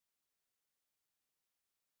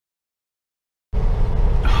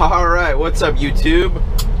Alright, what's up YouTube?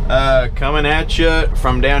 Coming at you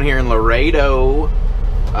from down here in Laredo.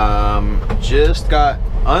 Just got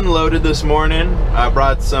unloaded this morning. I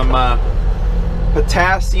brought some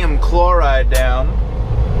potassium chloride down,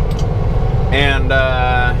 and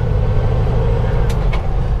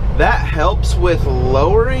that helps with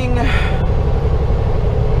lowering...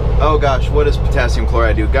 Oh gosh, what does potassium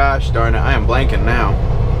chloride do? Gosh darn it, I am blanking now.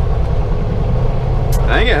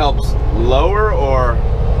 I think it helps lower or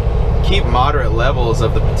keep moderate levels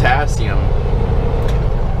of the potassium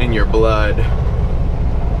in your blood.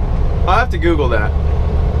 I'll have to Google that,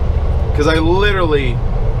 because I literally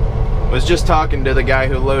was just talking to the guy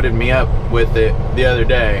who loaded me up with it the other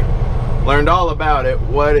day. Learned all about it,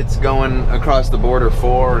 what it's going across the border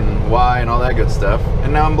for and why and all that good stuff,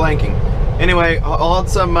 and now I'm blanking. Anyway, I hauled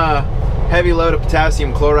some heavy load of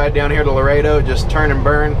potassium chloride down here to Laredo, just turn and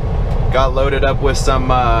burn. Got loaded up with some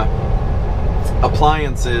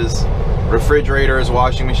appliances, refrigerators,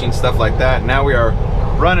 washing machines, stuff like that. Now we are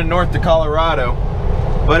running north to Colorado.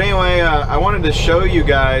 But anyway, I wanted to show you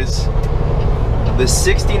guys the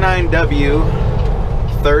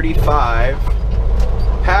 69W35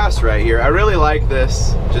 pass right here. I really like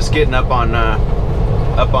this, just getting up on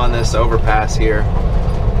this overpass here.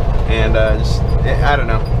 And I don't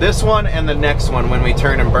know, this one and the next one when we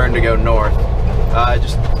turn and burn to go north.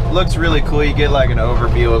 Just looks really cool. You get like an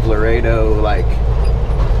overview of Laredo, like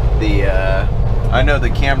the I know the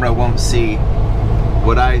camera won't see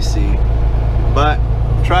what I see, but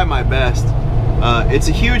try my best. It's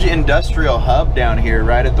a huge industrial hub down here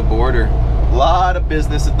right at the border. A lot of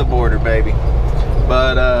business at the border, baby.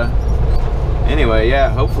 But anyway, yeah,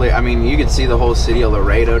 hopefully, I mean, you can see the whole city of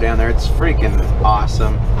Laredo down there. It's freaking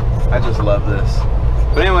awesome. I just love this.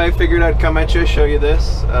 But anyway, I figured I'd come at you, show you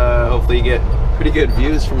this. Hopefully you get pretty good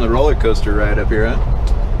views from the roller coaster ride up here, huh?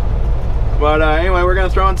 But anyway, we're gonna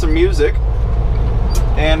throw on some music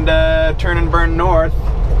and turn and burn north,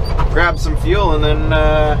 grab some fuel, and then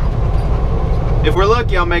if we're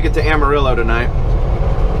lucky, I'll make it to Amarillo tonight.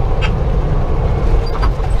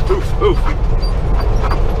 Oof, oof.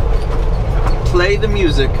 Play the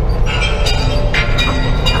music.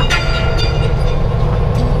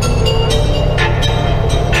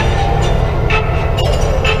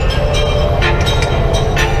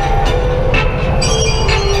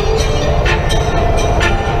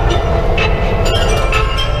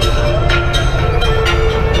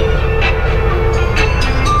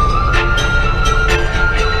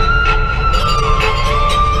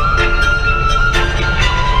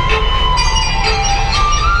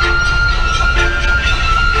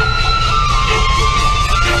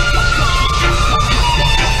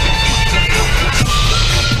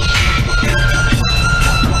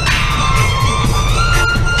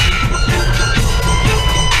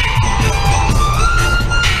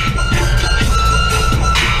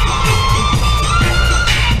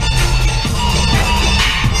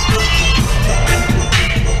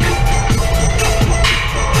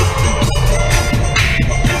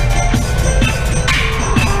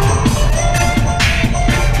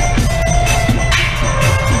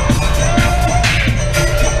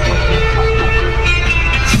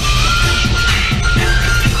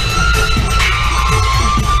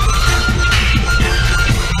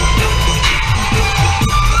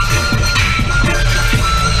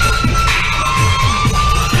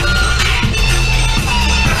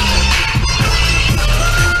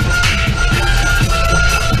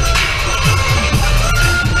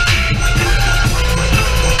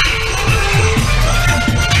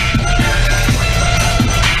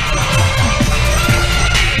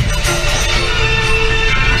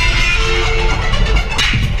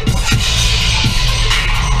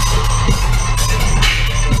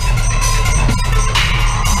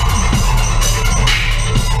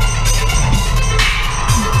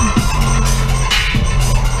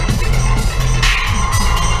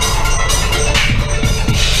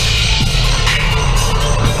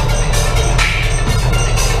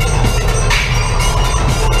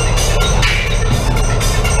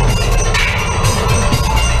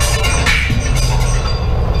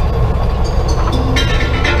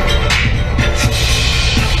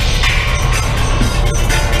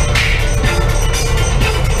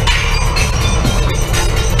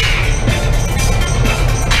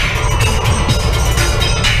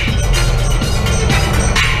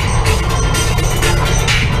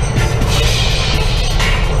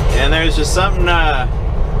 There's just something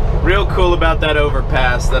real cool about that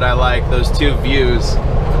overpass that I like, those two views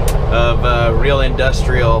of real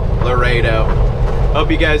industrial Laredo. Hope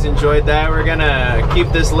you guys enjoyed that. We're gonna keep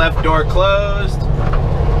this left door closed,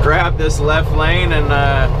 grab this left lane, and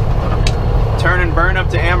turn and burn up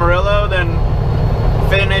to Amarillo, then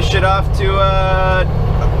finish it off to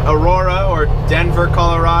Aurora or Denver,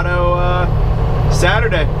 Colorado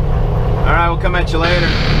Saturday. All right, we'll come at you later.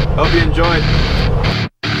 Hope you enjoyed.